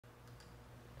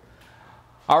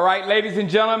All right, ladies and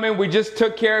gentlemen, we just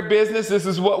took care of business. This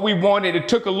is what we wanted. It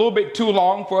took a little bit too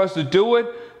long for us to do it,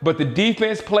 but the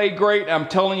defense played great. I'm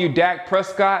telling you, Dak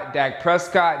Prescott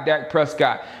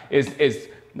is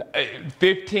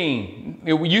 15.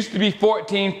 It used to be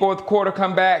 14 fourth quarter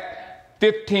comeback,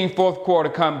 15 fourth quarter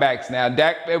comebacks now.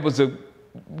 Dak, it was a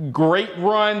great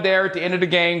run there at the end of the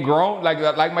game. Grown,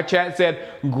 like my chat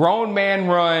said, grown man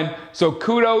run. So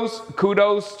kudos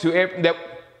to that.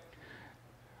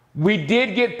 We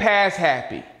did get pass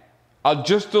happy,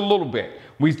 just a little bit.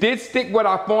 We did stick with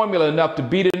our formula enough to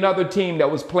beat another team that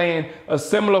was playing a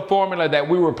similar formula that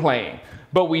we were playing.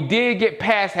 But we did get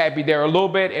pass happy there a little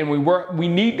bit, and we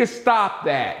need to stop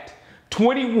that.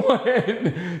 21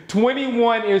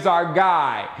 is our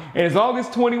guy. And as long as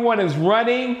 21 is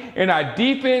running and our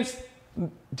defense,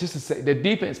 just to say, the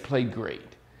defense played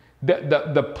great.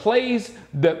 The plays,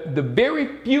 the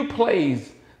very few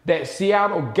plays that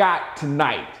Seattle got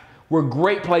tonight were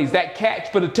great plays. That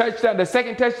catch for the touchdown, the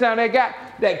second touchdown they got,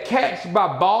 that catch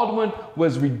by Baldwin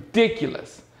was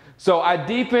ridiculous. So our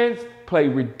defense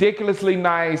played ridiculously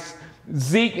nice.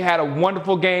 Zeke had a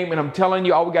wonderful game, and I'm telling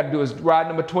you, all we got to do is ride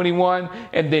number 21,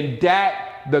 and then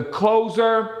Dak, the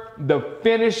closer, the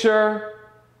finisher.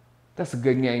 That's a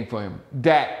good game for him.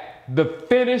 Dak, the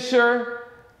finisher,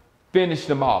 finished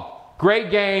them off.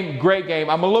 Great game, great game.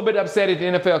 I'm a little bit upset at the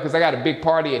NFL because I got a big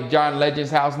party at John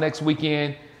Legend's house next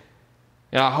weekend.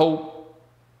 And I hope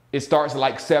it starts at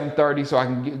like 7:30 so I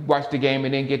can watch the game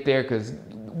and then get there, because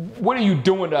what are you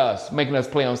doing to us, making us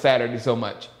play on Saturday so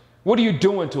much? What are you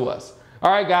doing to us?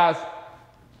 All right, guys.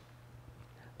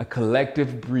 A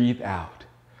collective breathe out.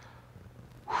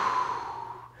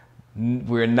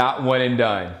 We're not one and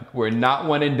done. We're not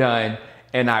one and done.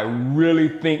 And I really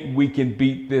think we can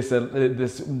beat this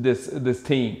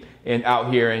team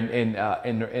out here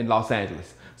in Los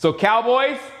Angeles. So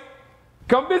Cowboys,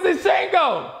 come visit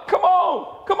Shango. Come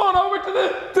on over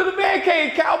to the man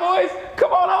cave, Cowboys.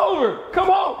 Come on over. Come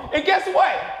on. And guess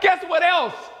what? Guess what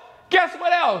else? Guess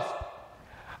what else?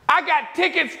 I got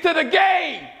tickets to the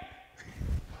game.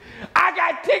 I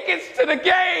got tickets to the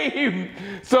game.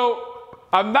 So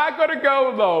I'm not going to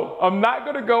go, though. I'm not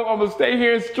going to go. I'm going to stay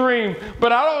here and stream.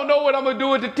 But I don't know what I'm going to do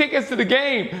with the tickets to the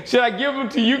game. Should I give them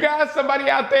to you guys, somebody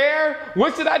out there?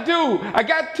 What should I do? I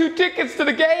got 2 tickets to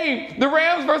the game. The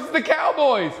Rams versus the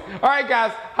Cowboys. All right,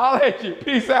 guys. Holla at you.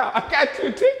 Peace out. I got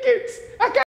 2 tickets.